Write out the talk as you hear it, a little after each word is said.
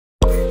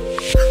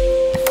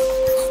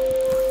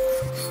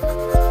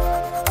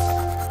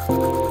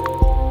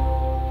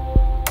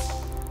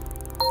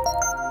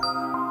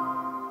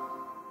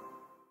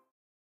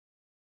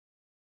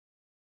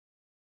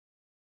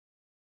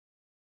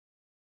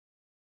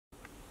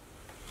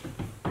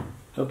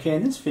Okay,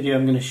 in this video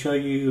I'm going to show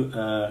you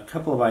a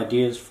couple of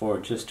ideas for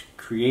just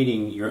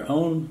creating your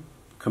own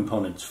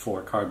components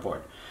for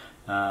cardboard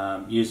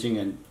using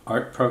an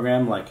art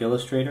program like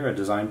Illustrator, a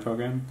design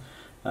program,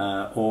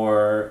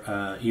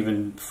 or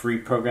even free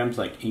programs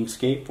like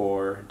Inkscape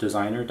or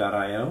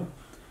designer.io.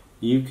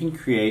 You can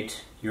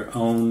create your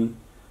own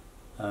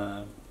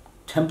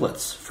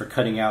templates for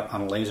cutting out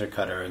on a laser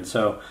cutter, and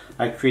so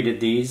I created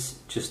these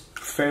just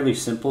fairly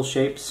simple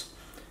shapes.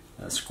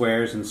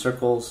 Squares and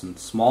circles and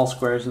small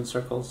squares and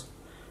circles,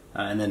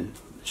 and then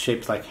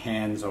shapes like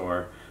hands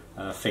or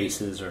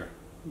faces or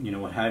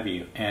what have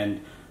you. And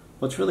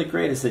what's really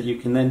great is that you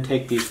can then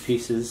take these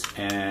pieces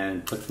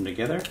and put them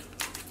together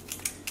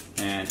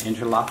and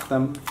interlock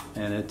them,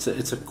 and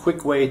it's a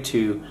quick way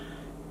to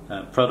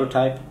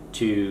prototype,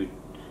 to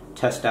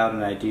test out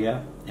an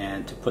idea,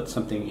 and to put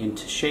something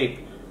into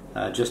shape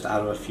just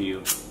out of a few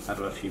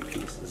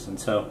pieces. And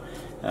so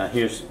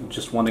here's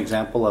just one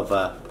example of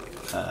a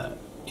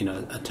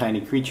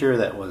tiny creature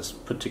that was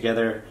put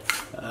together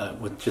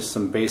with just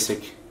some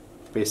basic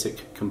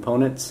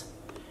components.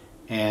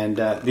 And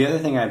the other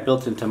thing I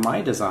built into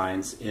my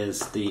designs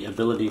is the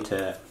ability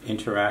to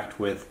interact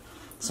with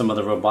some of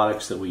the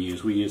robotics that we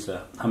use. We use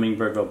a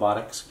Hummingbird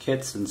robotics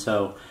kits, and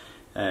so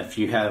if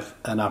you have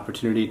an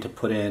opportunity to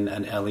put in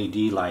an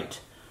LED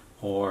light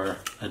or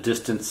a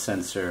distance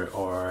sensor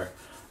or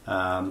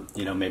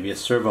maybe a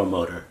servo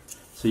motor,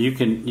 so you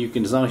can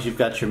as long as you've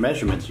got your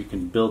measurements, you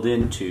can build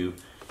into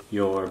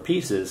your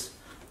pieces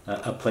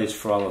a place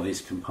for all of these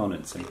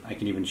components. And I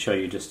can even show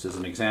you just as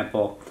an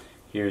example.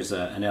 Here's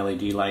an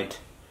LED light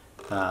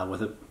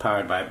with it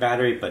powered by a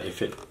battery, but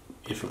if it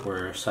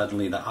were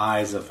suddenly the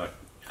eyes of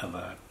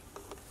a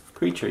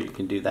creature, you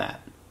can do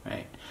that,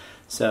 right?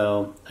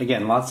 So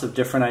again, lots of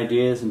different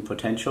ideas and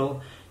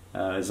potential.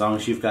 As long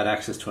as you've got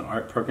access to an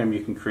art program,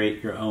 you can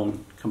create your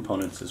own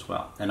components as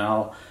well. And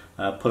I'll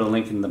put a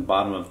link in the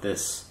bottom of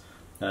this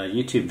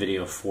YouTube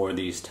video for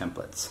these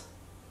templates.